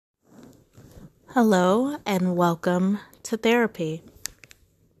Hello and welcome to therapy.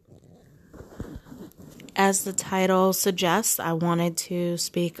 As the title suggests, I wanted to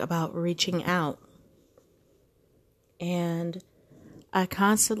speak about reaching out. And I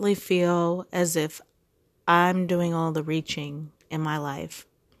constantly feel as if I'm doing all the reaching in my life.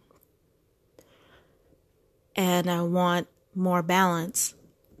 And I want more balance.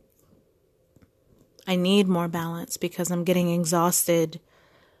 I need more balance because I'm getting exhausted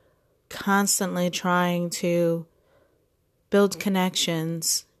constantly trying to build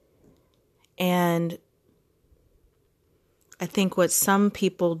connections. And I think what some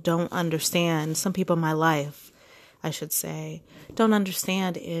people don't understand, some people in my life, I should say, don't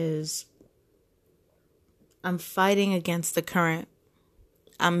understand is I'm fighting against the current.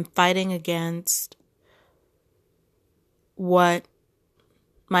 I'm fighting against what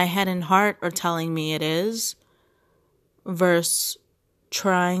my head and heart are telling me it is versus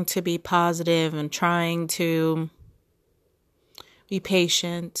trying to be positive and trying to be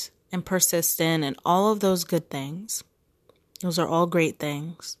patient and persistent and all of those good things. Those are all great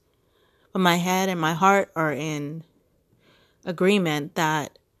things. But my head and my heart are in agreement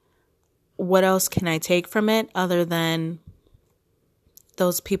that what else can I take from it other than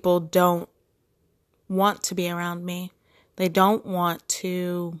those people don't want to be around me. They don't want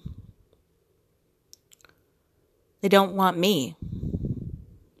me.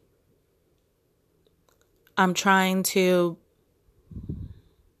 I'm trying to,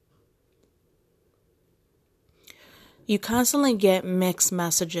 you constantly get mixed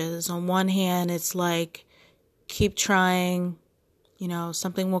messages. On one hand, it's like, keep trying,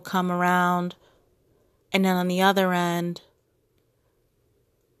 something will come around. And then on the other end,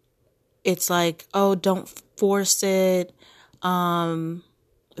 it's like, oh, don't force it.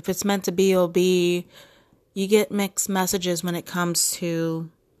 If it's meant to be, it'll be. You get mixed messages when it comes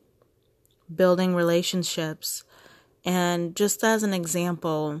to building relationships. And just as an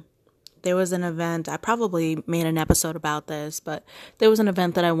example, there was an event, I probably made an episode about this, but there was an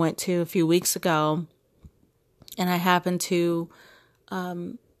event that I went to a few weeks ago, and I happened to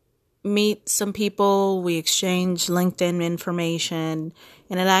meet some people. We exchanged LinkedIn information,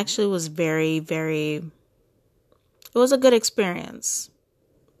 and it actually was very, very, it was a good experience.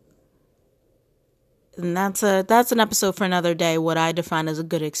 And that's an episode for another day, what I define as a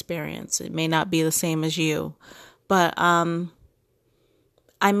good experience. It may not be the same as you, but I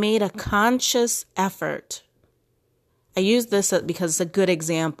made a conscious effort. I use this because it's a good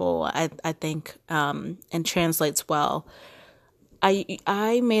example, I think, and translates well.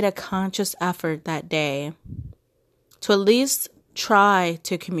 I made a conscious effort that day to at least try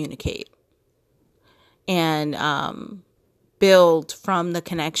to communicate and build from the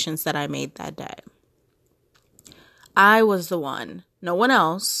connections that I made that day. I was the one, no one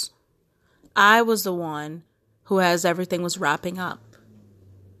else. I was the one who, as everything was wrapping up,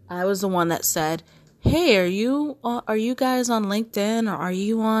 I was the one that said, hey, are you guys on LinkedIn, or are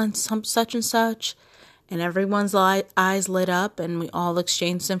you on some such and such? And everyone's eyes lit up and we all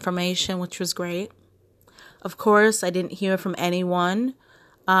exchanged information, which was great. Of course, I didn't hear from anyone.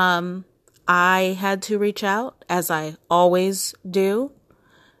 I had to reach out, as I always do.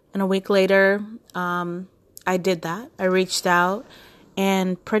 And a week later, I did that. I reached out,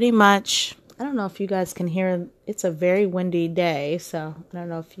 and pretty much, I don't know if you guys can hear, it's a very windy day, so I don't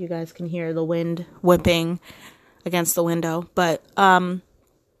know if you guys can hear the wind whipping against the window, but I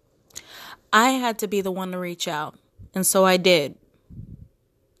had to be the one to reach out, and so I did.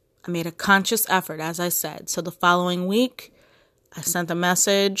 I made a conscious effort, as I said. So the following week, I sent a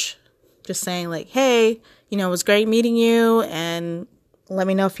message just saying like, hey, it was great meeting you, and let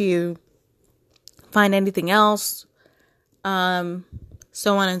me know if you find anything else, so on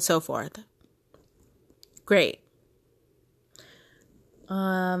and so forth. Great.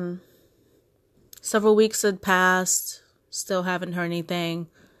 Several weeks had passed, still haven't heard anything.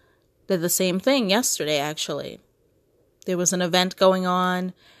 Did the same thing yesterday, actually. There was an event going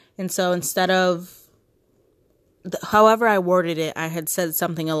on, and so instead of, however I worded it, I had said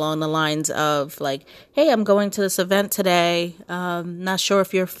something along the lines of like, hey, I'm going to this event today. Not sure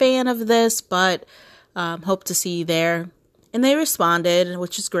if you're a fan of this, but hope to see you there. And they responded,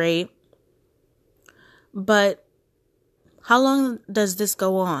 which is great. But how long does this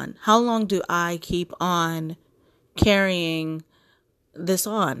go on? How long do I keep on carrying this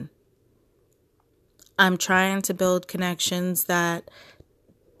on? I'm trying to build connections that,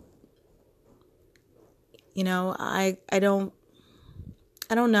 I don't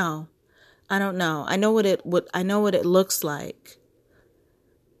know. I don't know. I know what it looks like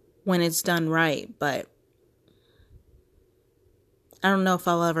when it's done right, but I don't know if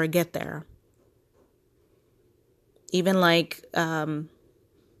I'll ever get there. Even like,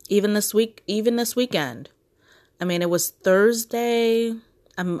 even this weekend. I mean, it was Thursday.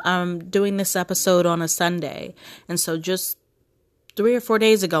 I'm doing this episode on a Sunday. And so just 3 or 4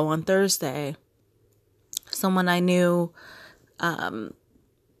 days ago on Thursday, someone I knew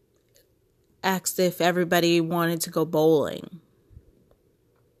asked if everybody wanted to go bowling.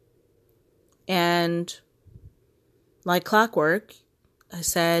 And like clockwork, I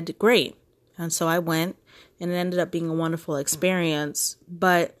said, great. And so I went, and it ended up being a wonderful experience.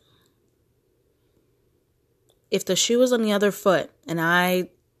 But if the shoe was on the other foot and I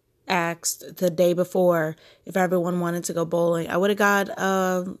asked the day before if everyone wanted to go bowling, I would have got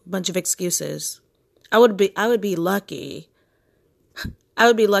a bunch of excuses. I would be lucky. I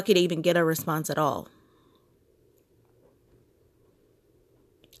would be lucky to even get a response at all.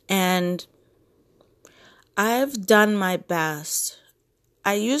 And I've done my best.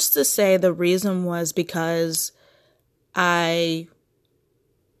 I used to say the reason was because I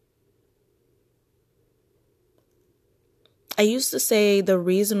used to say the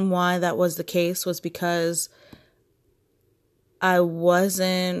reason why that was the case was because the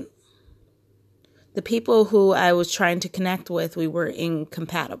people who I was trying to connect with, we were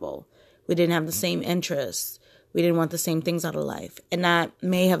incompatible. We didn't have the same interests. We didn't want the same things out of life. And that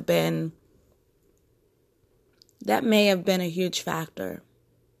may have been a huge factor.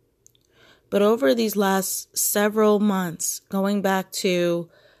 But over these last several months, going back to,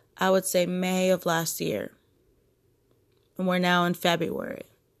 I would say, May of last year, and we're now in February.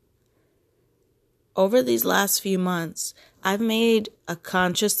 Over these last few months, I've made a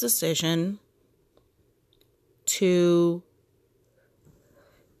conscious decision to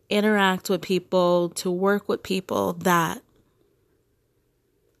interact with people, to work with people that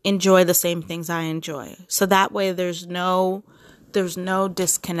enjoy the same things I enjoy. So that way there's no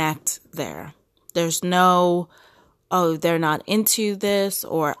disconnect there. There's no, oh, they're not into this,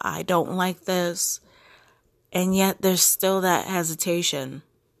 or I don't like this. And yet there's still that hesitation.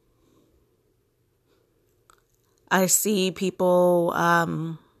 I see people,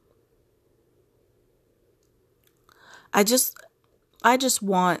 I just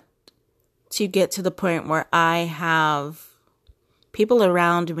want to get to the point where I have people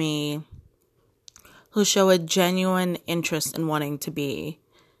around me who show a genuine interest in wanting to be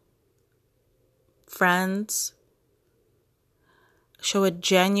friends, show a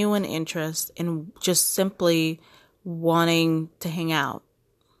genuine interest in just simply wanting to hang out.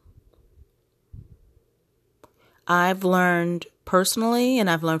 I've learned personally, and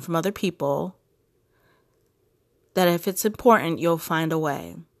I've learned from other people, that if it's important, you'll find a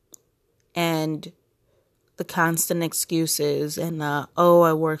way. And the constant excuses and oh,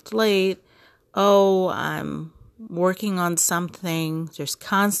 I worked late, oh, I'm working on something, there's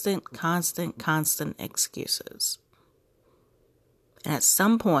constant excuses. And at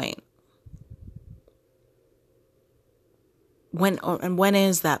some point, when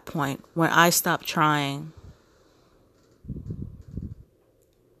is that point when I stop trying?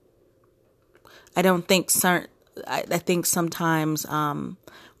 I think sometimes one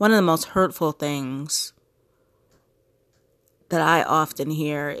of the most hurtful things that I often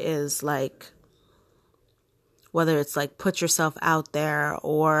hear is like, whether it's like put yourself out there,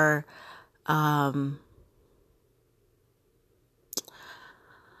 or there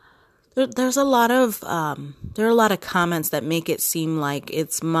are a lot of comments that make it seem like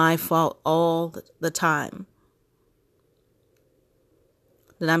it's my fault all the time,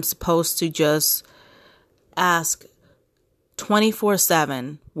 that I'm supposed to just ask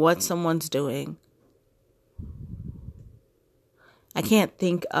 24/7 what someone's doing. I can't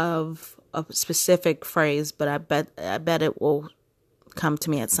think of a specific phrase, but I bet it will come to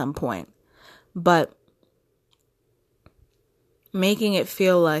me at some point. But making it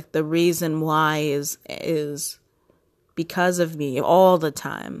feel like the reason why is because of me all the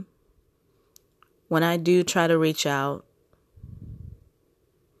time. When I do try to reach out,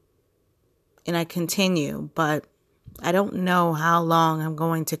 and I continue, but I don't know how long I'm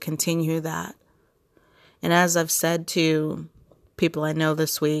going to continue that. And as I've said to people I know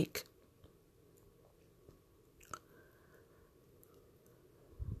this week,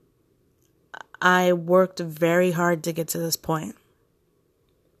 I worked very hard to get to this point.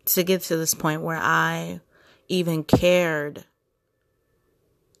 Where I even cared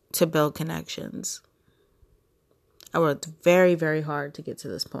to build connections. I worked very, very hard to get to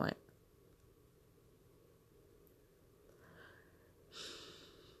this point.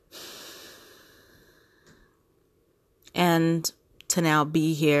 And to now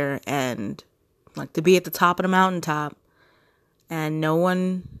be here and like to be at the top of the mountaintop and no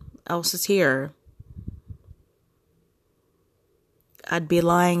one else is here. I'd be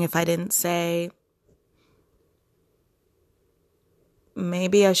lying if I didn't say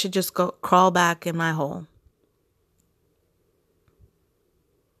maybe I should just go crawl back in my hole.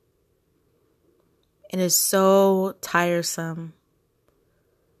 It is so tiresome.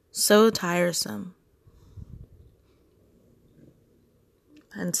 So tiresome.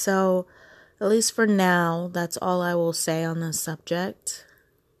 And so, at least for now, that's all I will say on this subject.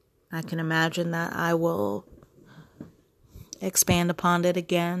 I can imagine that I will expand upon it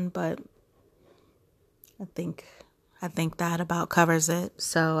again, but I think that about covers it.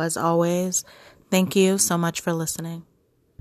 So, as always, thank you so much for listening.